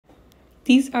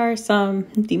these are some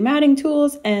dematting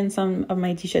tools and some of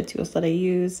my de-shed tools that I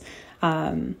use.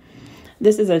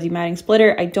 This is a dematting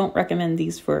splitter. I don't recommend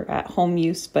these for at-home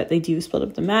use, but they do split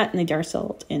up the mat and they are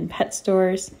sold in pet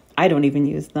stores. I don't even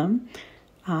use them.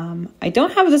 I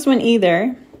don't have this one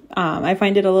either. I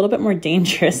find it a little bit more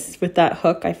dangerous with that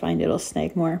hook. I find it'll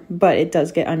snag more, but it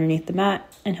does get underneath the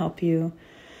mat and help you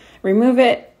remove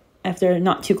it if they're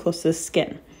not too close to the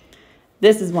skin.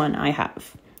 This is one I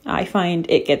have. I find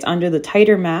it gets under the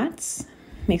tighter mats,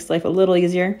 makes life a little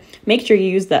easier. Make sure you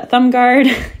use that thumb guard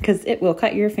because it will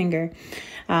cut your finger.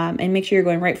 And make sure you're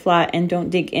going right flat and don't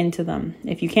dig into them.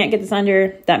 If you can't get this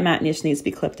under, that mat just needs to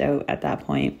be clipped out at that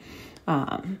point.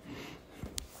 But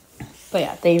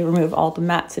yeah, they remove all the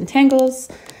mats and tangles.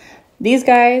 These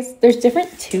guys, there's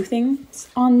different toothings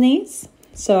on these.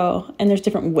 And there's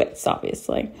different widths,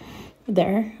 obviously,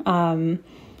 there.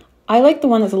 I like the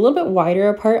one that's a little bit wider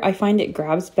apart. I find it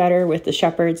grabs better with the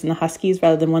Shepherds and the Huskies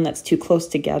rather than one that's too close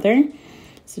together.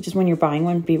 So just when you're buying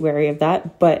one, be wary of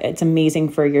that. But it's amazing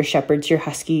for your Shepherds, your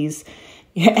Huskies,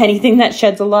 anything that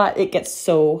sheds a lot, it gets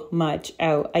so much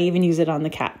out. I even use it on the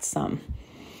cats some.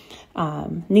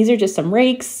 These are just some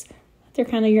rakes. They're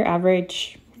kind of your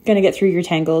average. Going to get through your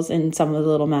tangles and some of the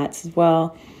little mats as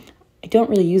well. I don't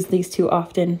really use these too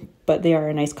often, but they are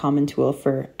a nice common tool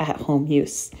for at-home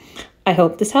use. I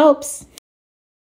hope this helps.